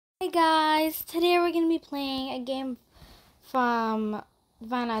guys, today we're going to be playing a game from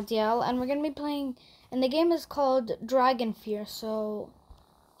Vanadiel, and we're going to be playing, and the game is called Dragon Fear, so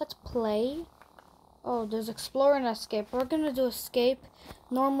let's play. Oh, there's Explore and Escape. We're going to do Escape,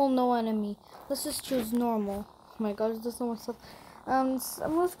 Normal, No Enemy. Let's just choose Normal. Oh my god, there's so much stuff. So I'm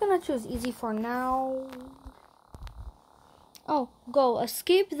just going to choose Easy for now. Oh, go.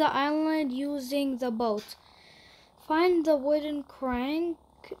 Escape the island using the boat. Find the wooden crank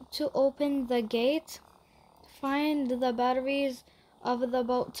to open the gate. Find the batteries of the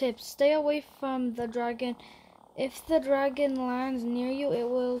boat tips. Stay away from the dragon. If the dragon lands near you, it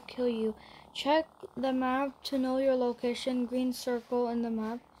will kill you. Check the map to know your location. Green circle in the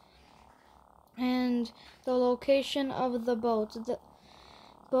map. And the location of the boat. The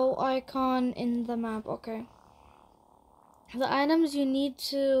boat icon in the map. Okay. The items you need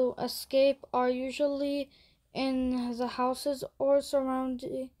to escape are usually in the houses or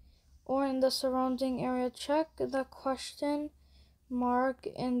in the surrounding area. Check the question mark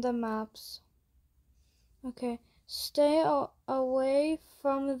in the maps. Okay. Stay away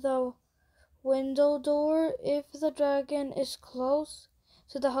from the window door if the dragon is close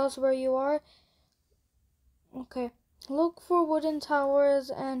to the house where you are. Okay. Look for wooden towers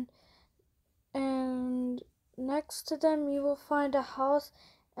and next to them you will find a house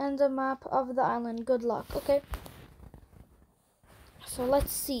and the map of the island. Good luck. Okay. So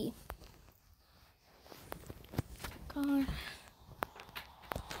let's see. God.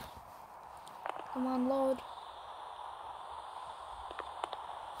 Come on, load.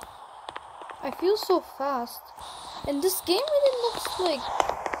 I feel so fast. And this game really looks like...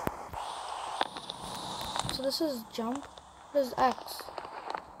 So this is jump. This is X.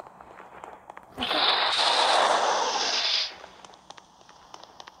 Okay.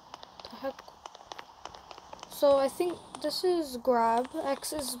 The heck? So I think this is grab.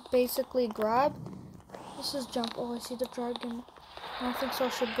 X is basically grab. This is jump. Oh, I see the dragon. I don't think so I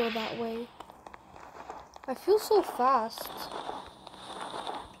should go that way. I feel so fast.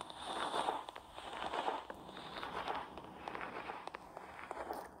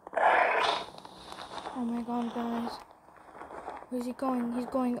 Oh my god, guys. Where's he going? He's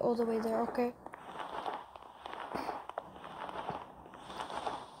going all the way there, okay.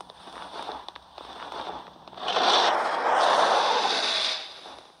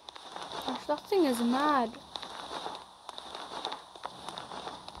 Gosh, that thing is mad.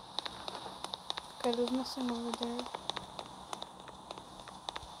 Okay, there's nothing over there.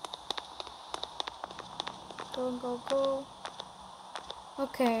 Go, go, go.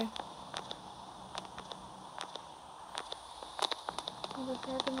 Okay. There's a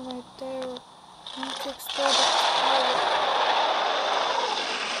dragon right there. I need to explore the tower.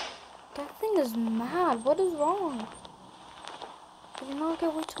 That thing is mad. What is wrong? Did you not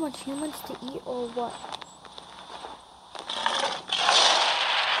get way too much humans to eat or what?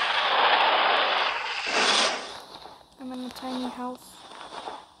 I'm in a tiny house.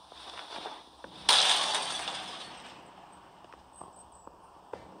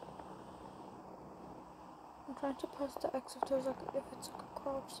 I'm trying to press the X if there's if it's like a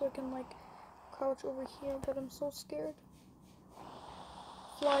crouch so I can like crouch over here, but I'm so scared.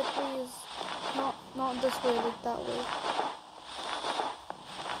 Fly, please. Not this way, like that way.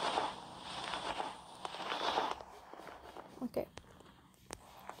 Okay.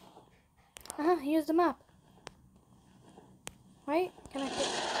 Here's the map. Right? Can I pick?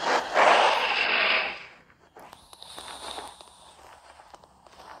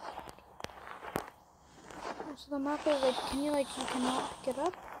 So the map is like, you cannot pick it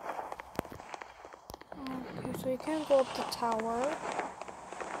up? Okay, so you can't go up the tower.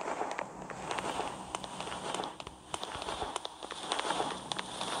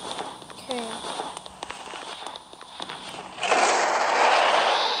 Okay.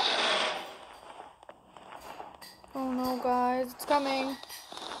 Oh no, guys, it's coming.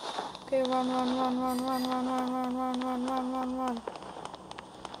 Okay, run, run, run, run, run, run, run, run, run, run, run, run, run.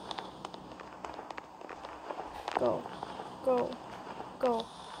 Go, go, go,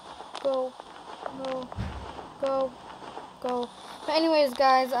 go, go, go, go. But anyways,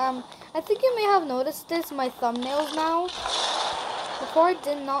 guys, I think you may have noticed this, my thumbnails now. Before I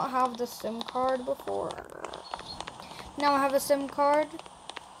did not have the SIM card before. Now I have a SIM card,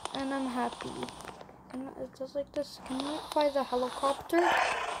 and I'm happy. It does like this. Can you like fly the helicopter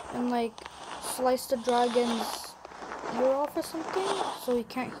and like slice the dragon's ear off or something so he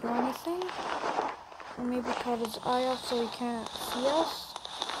can't hear anything? Or maybe cut his eye off so he can't see us?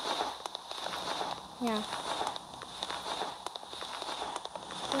 Yeah.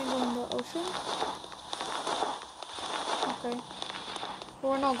 Can we go in the ocean? Okay.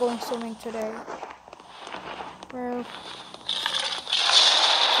 We're not going swimming today. We're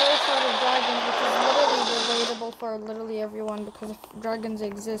terrified of dragons, which is literally relatable for literally everyone because if dragons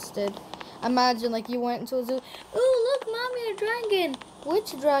existed. Imagine like you went into a zoo. Oh, look, mommy, a dragon.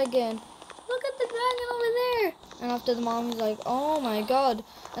 Which dragon? Look at the dragon over there. And after the mom's like, oh my god.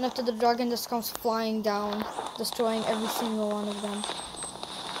 And after the dragon just comes flying down, destroying every single one of them.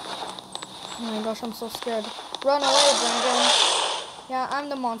 Oh my gosh, I'm so scared. Run away, dragon. Yeah, I'm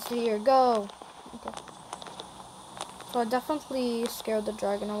the monster here. Go. Okay. So I definitely scared the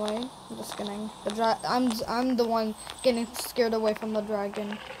dragon away. I'm just kidding. I'm the one getting scared away from the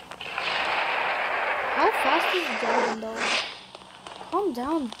dragon. How fast is the dragon though? Calm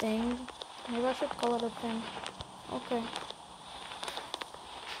down, thing. Maybe I should call it a thing. Okay.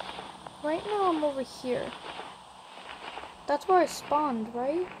 Right now I'm over here. That's where I spawned,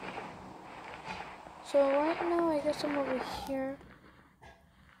 right? So right now I guess I'm over here.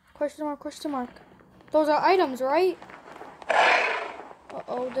 Question mark, question mark. Those are items, right?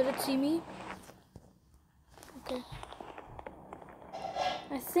 Uh-oh, did it see me? Okay.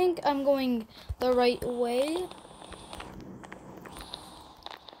 I think I'm going the right way.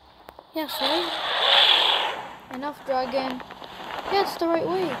 Yes, right? Enough, dragon. Yeah, it's the right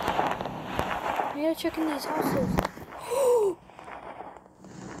way. I gotta check in these houses.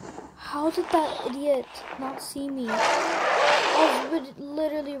 How did that idiot not see me? I was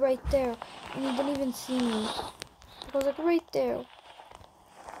literally right there, and he didn't even see me. I was like right there.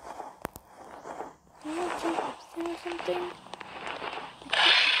 Can I jump up there or something?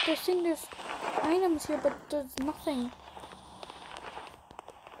 They're saying there's items here, but there's nothing.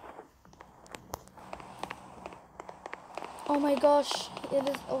 Oh my gosh, it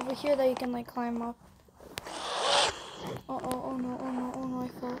is over here that you can like climb up. Oh no, I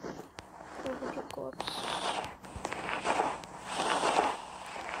fell. Go up.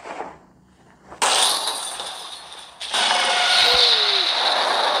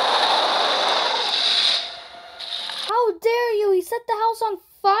 How dare you? He set the house on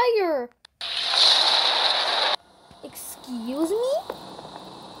fire. Excuse me?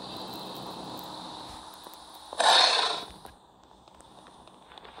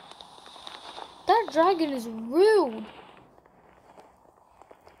 That dragon is rude.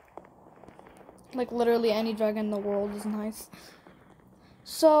 Like literally any dragon in the world is nice.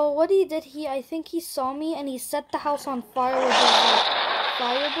 So what he did, I think he saw me and he set the house on fire with his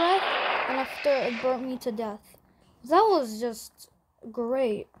fire breath, and after it burnt me to death. That was just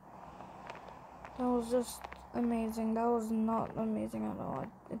great. That was just amazing. That was not amazing at all.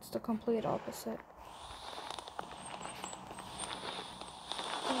 It's the complete opposite.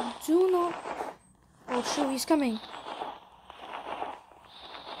 Do not. Oh shoot, he's coming.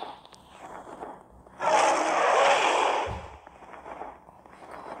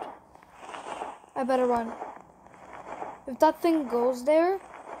 I better run. If that thing goes there,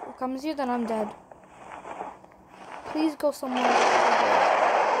 or comes here, then I'm dead. Please go somewhere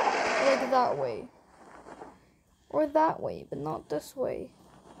like that way. Or that way, but not this way.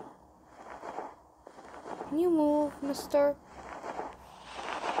 Can you move, mister?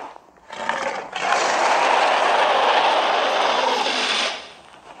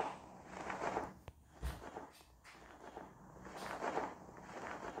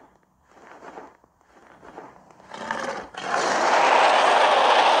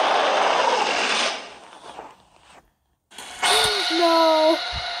 No!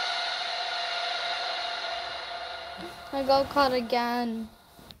 I got caught again.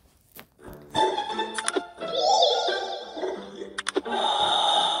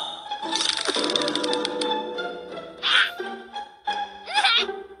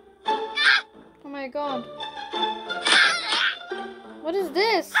 Oh my god. What is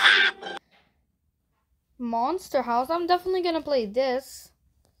this? Monster House? I'm definitely gonna play this.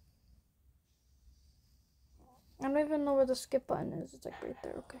 I don't even know where the skip button is. It's like right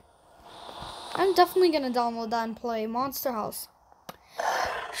there. Okay. I'm definitely gonna download that and play Monster House.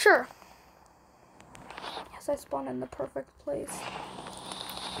 Sure. Yes, I spawned in the perfect place.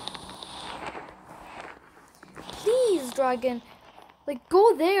 Please, dragon. Like,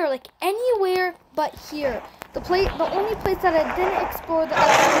 go there. Like, anywhere but here. The only place that I didn't explore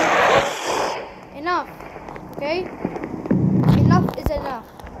that Enough. Okay? Enough is enough.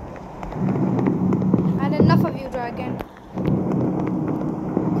 I had enough of you, dragon.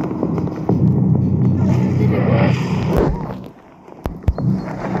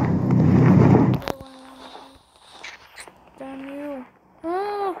 Damn you.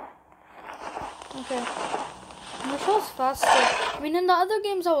 Ah. Okay. Wish I was faster. I mean, in the other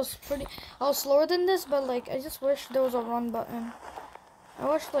games I was slower than this, but like I just wish there was a run button. I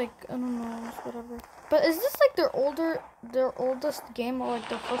wish, like, I don't know, whatever. But is this like their oldest game, or like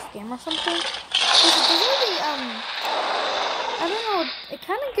their first game or something? 'Cause it doesn't really, I don't know. It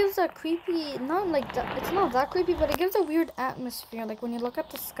kind of gives a creepy, not like that. It's not that creepy, but it gives a weird atmosphere. Like when you look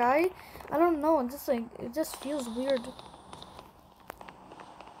at the sky, I don't know. It just like it just feels weird.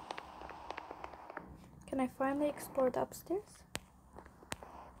 Can I finally explore the upstairs?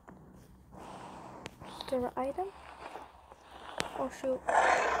 Is there an item? Oh shoot.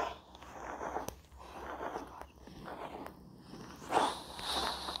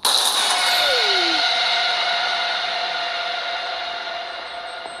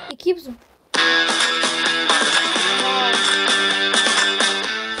 He keeps them.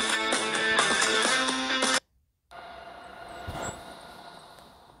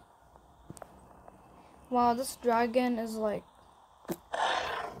 Wow, this dragon is like...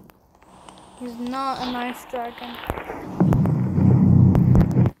 He's not a nice dragon.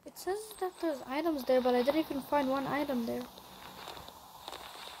 It says that there's items there, but I didn't even find one item there.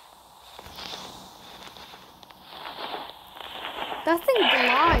 That thing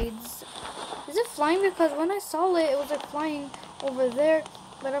glides. Is it flying? Because when I saw it, it was like flying over there,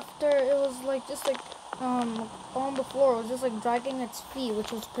 but after it was like just like on the floor, it was just like dragging its feet,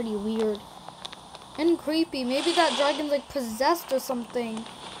 which was pretty weird and creepy. Maybe that dragon's like possessed or something.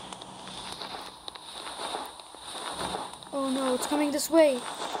 Oh no, it's coming this way.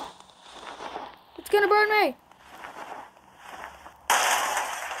 It's gonna burn me.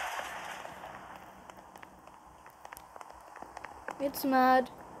 It's mad.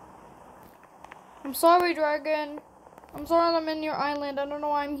 I'm sorry, dragon. I'm sorry I'm in your island. I don't know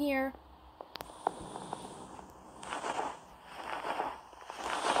why I'm here.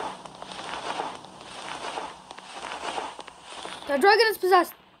 That dragon is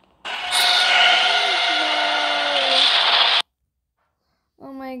possessed. No.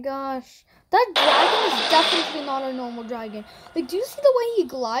 Oh my gosh. That dragon is definitely not a normal dragon. Like, do you see the way he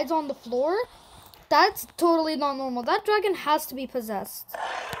glides on the floor? That's totally not normal. That dragon has to be possessed.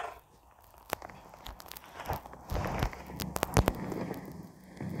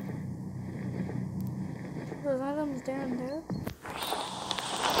 There's items there and there.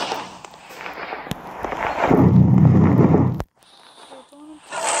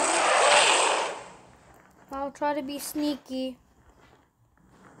 I'll try to be sneaky.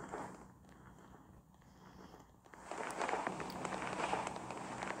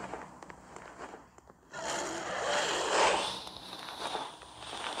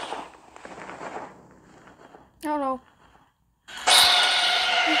 I don't know.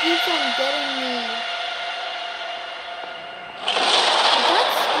 He keeps on getting me.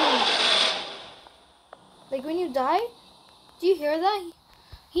 That's me. Like when you die, do you hear that?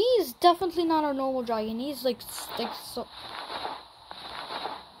 He's definitely not a normal dragon. He's like so.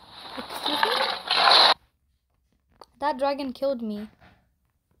 Excuse me? That dragon killed me.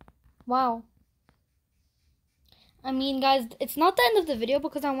 Wow. I mean, guys, it's not the end of the video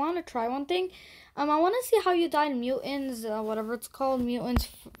because I want to try one thing. I want to see how you die in Mutants, whatever it's called, Mutants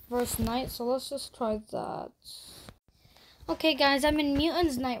First Night. So let's just try that. Okay, guys, I'm in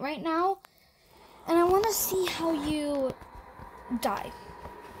Mutants Night right now, and I want to see how you die.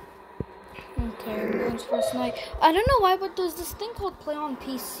 Okay, Mutants First Night. I don't know why, but there's this thing called Play on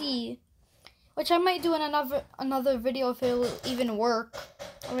PC, which I might do in another video if it will even work.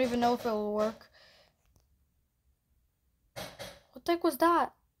 I don't even know if it will work. What the heck was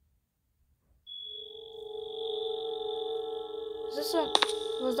that?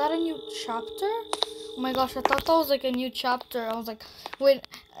 Was that a new chapter? Oh my gosh, I thought that was like a new chapter. I was like, wait,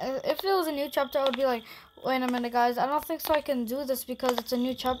 if it was a new chapter, I would be like, wait a minute, guys. I don't think so I can do this because it's a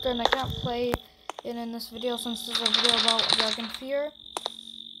new chapter and I can't play it in this video since this is a video about Dragon Fear.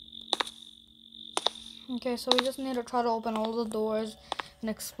 Okay, so we just need to try to open all the doors and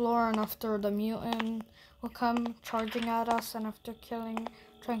explore, and after the mutant will come charging at us and after trying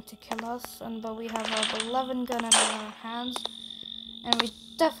to kill us, but we have our 11 gun in our hands. And we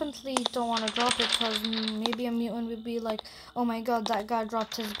definitely don't want to drop it because maybe a mutant would be like, oh my god, that guy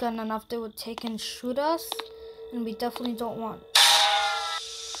dropped his gun, and after they would take and shoot us. And we definitely don't want.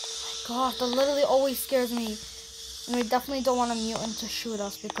 Oh my god, that literally always scares me. And we definitely don't want a mutant to shoot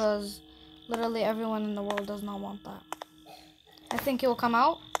us because literally everyone in the world does not want that. I think it will come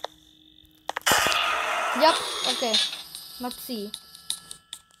out. Yep, okay. Let's see.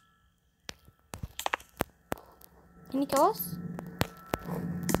 Can you kill us?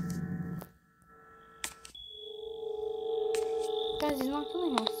 Guys, he's not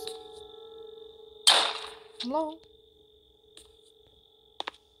killing us. Hello?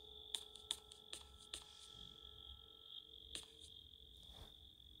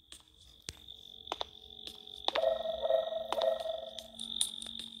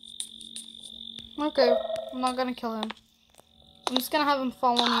 Okay, I'm not gonna kill him. I'm just gonna have him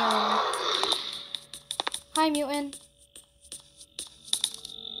follow me around. Hi, mutant.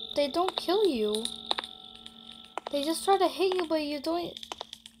 They don't kill you. They just try to hit you, but you don't.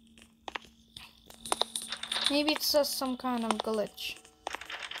 Maybe it's just some kind of glitch.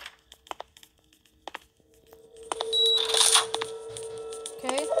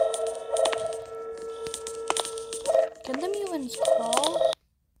 Okay. Can the mutants crawl?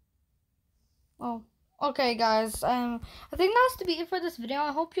 Oh. Okay, guys. I think that's to be it for this video.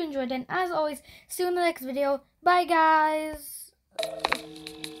 I hope you enjoyed it. And as always, see you in the next video. Bye, guys.